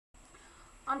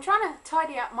I'm trying to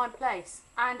tidy up my place,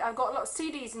 and I've got a lot of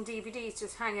CDs and DVDs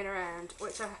just hanging around,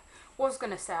 which I was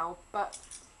going to sell, but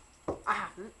I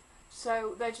haven't.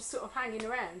 So they're just sort of hanging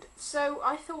around. So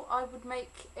I thought I would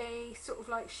make a sort of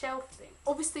like shelf thing.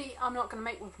 Obviously I'm not going to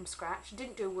make one from scratch. I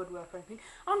didn't do woodwork or anything.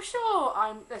 I'm sure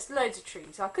there's loads of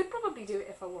trees. I could probably do it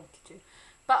if I wanted to,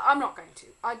 but I'm not going to.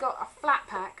 I got a flat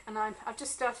pack and I've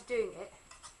just started doing it.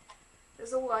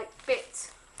 There's all like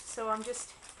bits, so I'm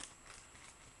just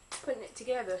putting it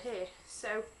together here.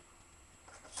 So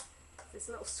there's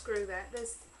a little screw there.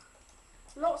 There's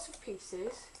lots of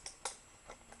pieces.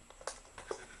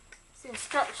 The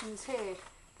instructions here.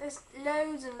 There's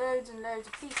loads and loads and loads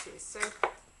of pieces, so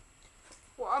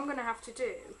what I'm going to have to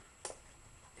do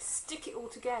is stick it all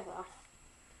together,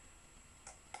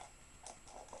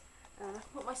 and I can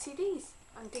put my CDs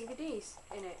and DVDs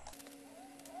in it.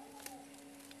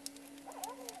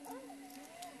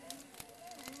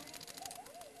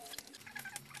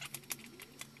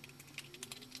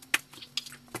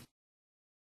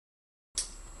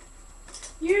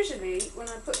 Usually when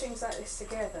I put things like this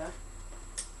together,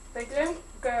 they don't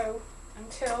go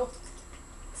until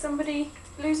somebody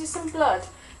loses some blood.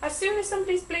 As soon as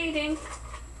somebody's bleeding,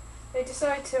 they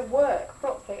decide to work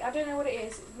properly. I don't know what it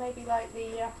is. It may be like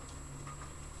the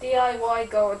DIY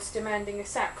gods demanding a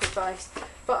sacrifice.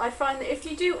 But I find that if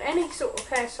you do any sort of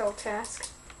household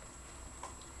task,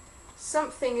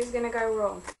 something is going to go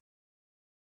wrong.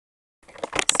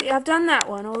 See, I've done that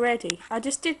one already. I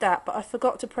just did that, but I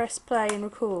forgot to press play and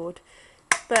record.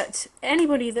 But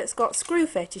anybody that's got screw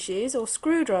fetishes or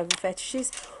screwdriver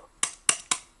fetishes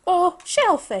or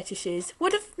shelf fetishes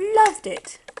would have loved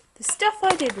it. The stuff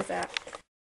I did with that.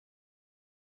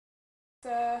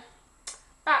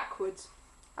 Backwards.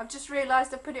 I've just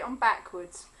realised I put it on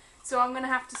backwards. So I'm going to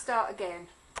have to start again.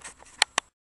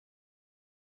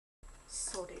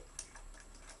 Sod it.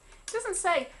 It doesn't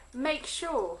say make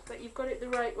sure that you've got it the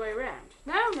right way around.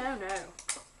 No, no, no.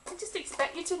 I just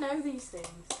expect you to know these things.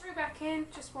 Screw back in,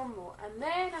 just one more. And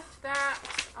then after that,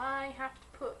 I have to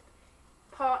put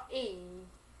part E.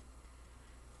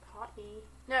 Part E.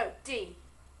 No, D.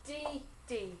 D,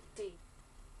 D, D.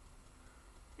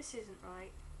 This isn't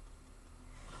right.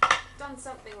 Done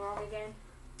something wrong again.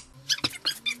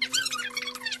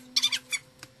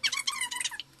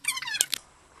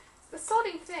 The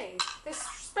sodding thing, there's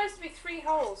supposed to be 3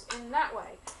 holes in that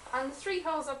way, and the 3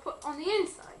 holes I put on the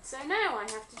inside, so now I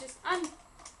have to just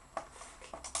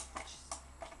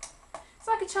It's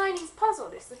like a Chinese puzzle,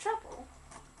 it's the trouble.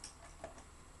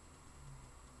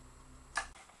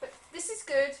 But this is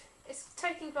good. It's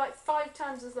taking like 5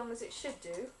 times as long as it should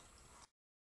do.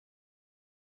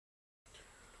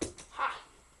 Ha!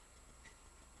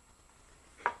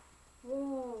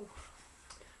 Ooh.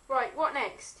 Right, what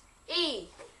next? E.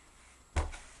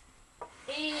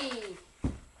 E.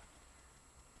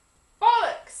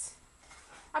 Bollocks!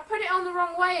 I put it on the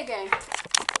wrong way again.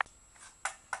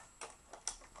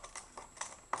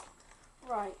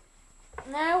 Right.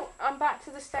 Now I'm back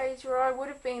to the stage where I would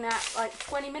have been at like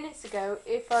 20 minutes ago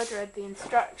if I'd read the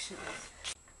instructions.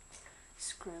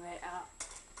 Screw it up.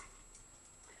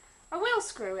 I will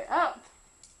screw it up.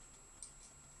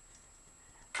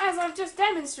 As I've just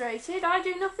demonstrated, I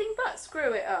do nothing but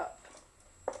screw it up.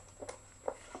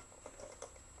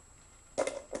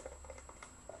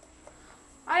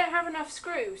 I don't have enough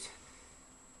screws.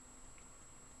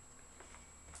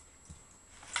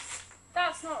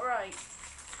 That's not right.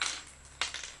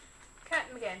 Count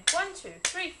them again. 1, 2,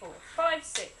 3, 4, 5,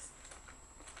 6,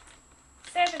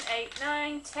 7, 8,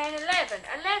 9, 10, 11.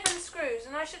 11 screws,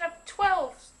 and I should have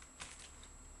 12.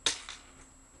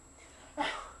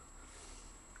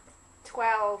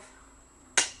 12.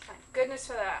 Thank goodness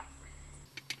for that.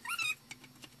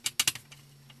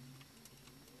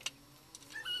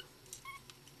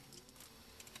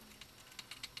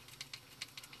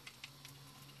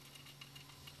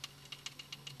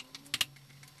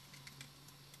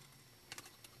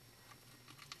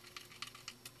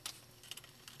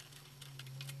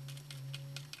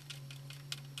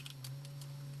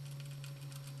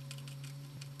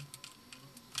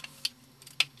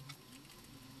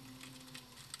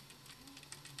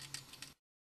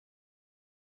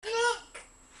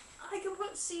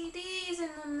 CDs in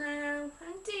them now,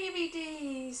 and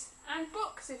DVDs, and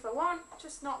books if I want,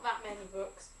 just not that many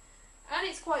books. And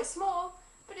it's quite small,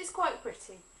 but it's quite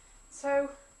pretty.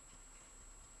 So,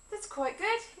 that's quite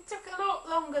good. It took a lot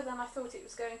longer than I thought it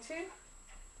was going to.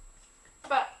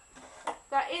 But,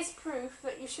 that is proof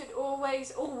that you should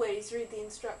always, always read the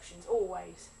instructions.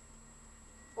 Always.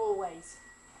 Always.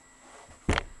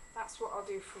 That's what I'll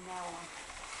do from now on.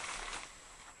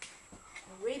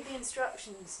 I'll read the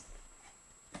instructions.